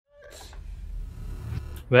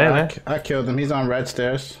Where? I killed him. He's on red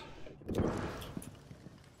stairs.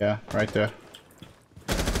 Yeah, right there.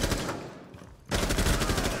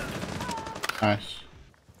 Nice.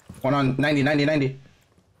 One on 90, 90, 90.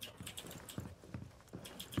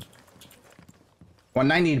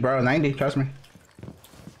 190, bro. 90, trust me.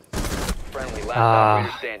 Friendly, last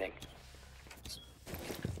operator standing.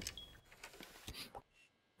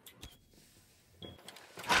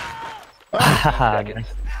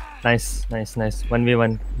 Nice.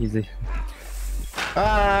 1v1, easy.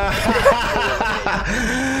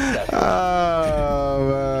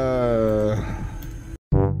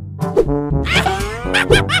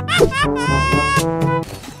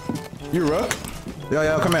 You Rook?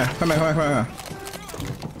 Yo, come here.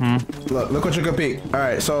 Look what you can peek.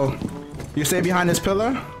 Alright, so you stay behind this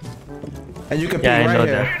pillar and you can peek right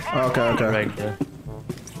here. Okay. Right there.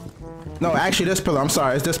 No, actually this pillar. I'm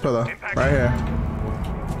sorry, it's this pillar. Right here.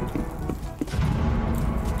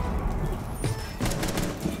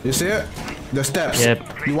 You see it? The steps.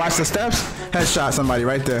 Yep. You watch the steps? Headshot somebody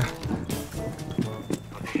right there.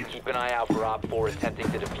 Keep an eye out for Op 4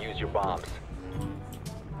 attempting to defuse your bombs.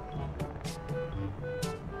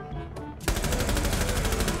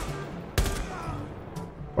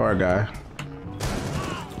 Poor guy.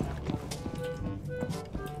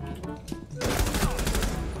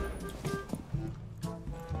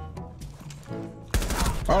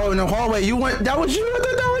 Oh, in the hallway. You went. That was you. I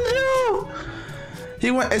thought that was you. He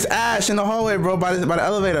went. It's Ash in the hallway, bro, by the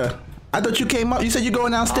elevator. I thought you came up. You said you're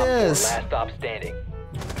going downstairs. Last stop standing.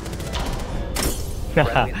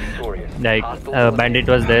 Like, bandit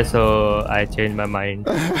was there, so I changed my mind.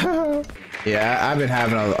 Yeah, I've been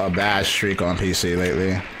having a bad streak on PC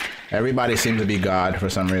lately. Everybody seems to be God for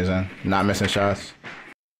some reason. Not missing shots.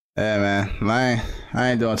 Yeah, man. I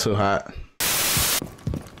ain't doing too hot.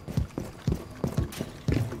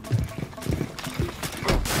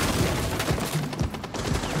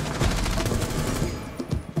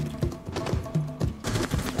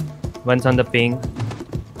 One's on the ping.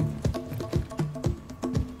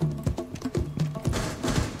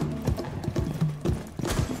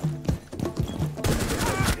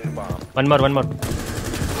 One more.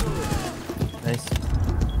 Nice.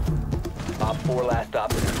 Op 4 last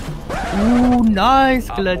stop. Ooh, nice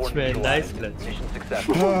clutch, man. Nice clutch. Mission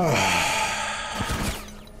successful.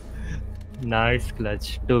 Nice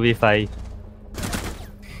clutch. 2v5.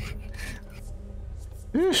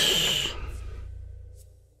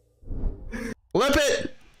 Flip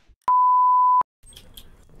it!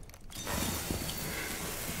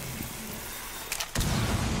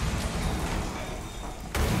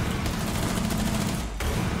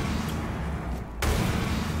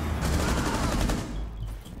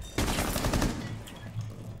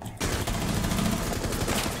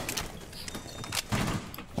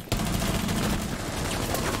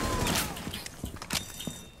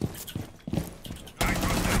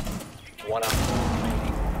 One up.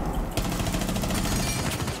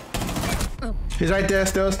 He's right there,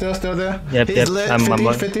 still there. Yep, He's yep. lit. I'm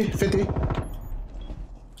 50.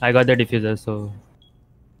 I got the diffuser, so.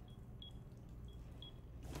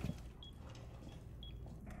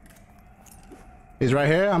 He's right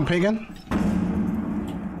here. I'm pinging.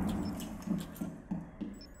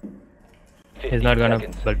 He's not gonna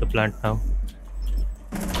build the plant now.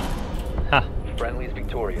 Ha! Friendly's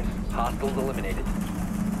victorious. Hostiles eliminated.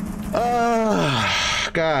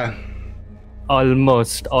 God.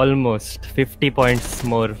 Almost 50 points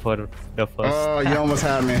more for the first. Oh, you almost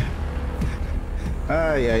had me.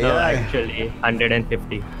 Yeah. No, actually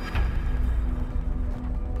 150.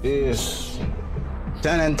 Yes.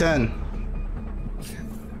 10 and 10.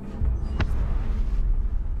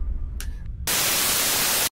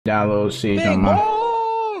 Download siege on my.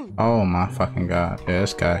 Oh my fucking god. Yeah,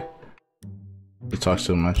 this guy. He talks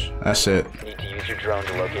too much. That's it. Need to use your drone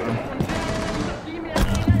to locate them.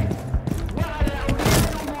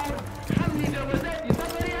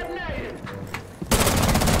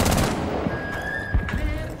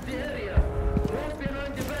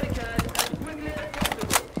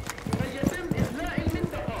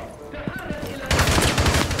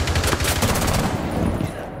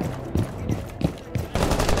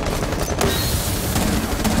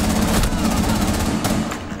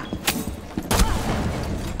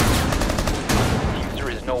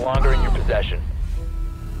 Longer in your possession.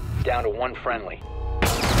 Down to one friendly.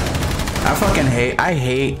 I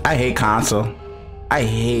hate console. I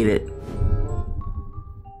hate it.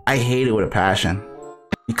 I hate it with a passion.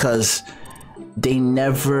 Because they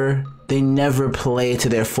never play to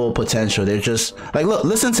their full potential. They're just like, look,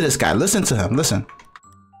 listen to this guy. Listen to him. Listen.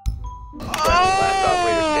 Last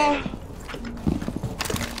operator standing.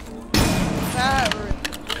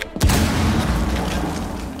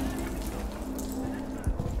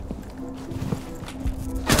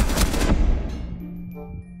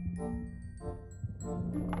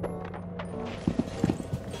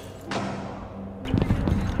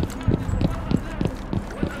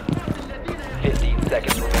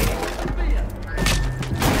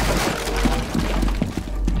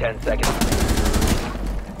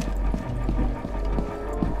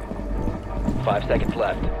 seconds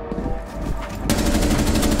left.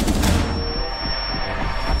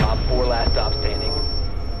 Op 4 last stop standing.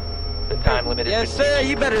 The time limit is Yes, 15 sir.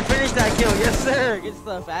 You better finish that kill. Yes, sir. Good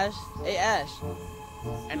stuff, Ash. Hey, Ash.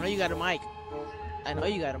 I know you got a mic. I know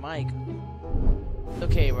you got a mic. It's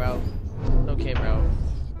okay, bro. It's okay, bro.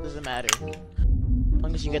 Doesn't matter. As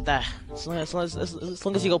long as you get that. As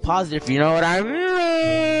long as you go positive, you know what I mean?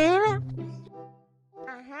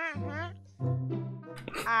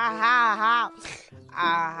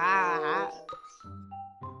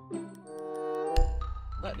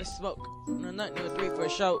 Let the smoke. No, nothing in the 3 for a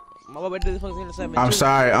show. My boy did this in the 7. I'm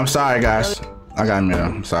sorry, guys. I got me.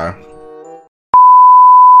 I'm sorry.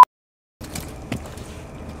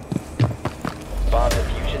 Bomb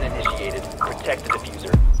diffusion initiated. Protect the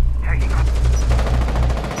diffuser.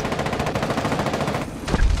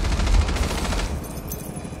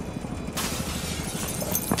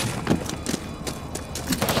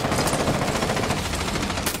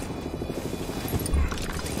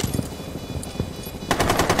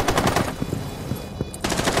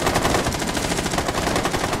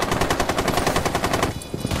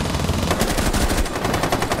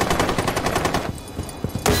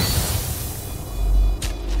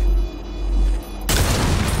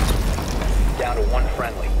 Down to 1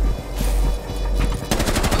 friendly.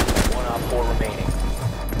 1 op 4 remaining.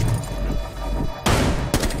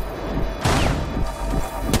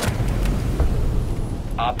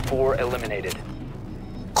 Op 4 eliminated.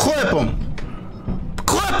 Clip him!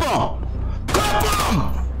 Clip him! Clip him!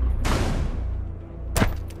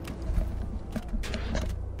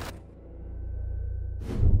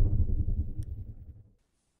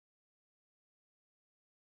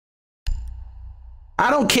 I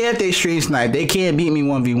don't care if they stream snipe. They can't beat me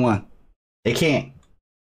 1v1. They can't.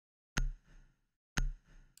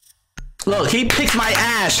 Look, he picks my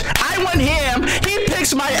ass. I want him. He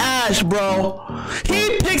picks my ass, bro.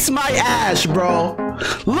 He picks my ass, bro.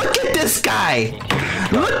 Look at this guy.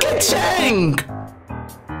 Look at Chang.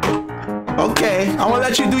 Okay, I want to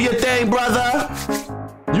let you do your thing, brother.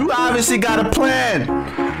 You obviously got a plan.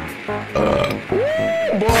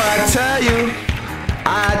 Boy,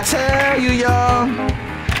 I tell you, y'all.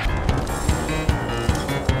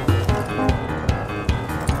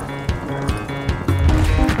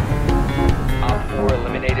 Op 4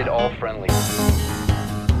 eliminated all friendlies.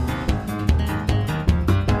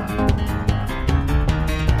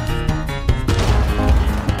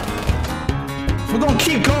 We're gonna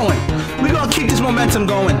keep going. We're gonna keep this momentum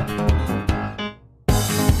going.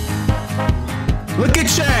 Look at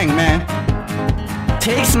Chang, man.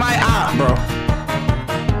 Takes my op, bro.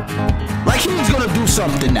 Like he's gonna do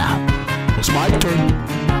something now. It's my turn.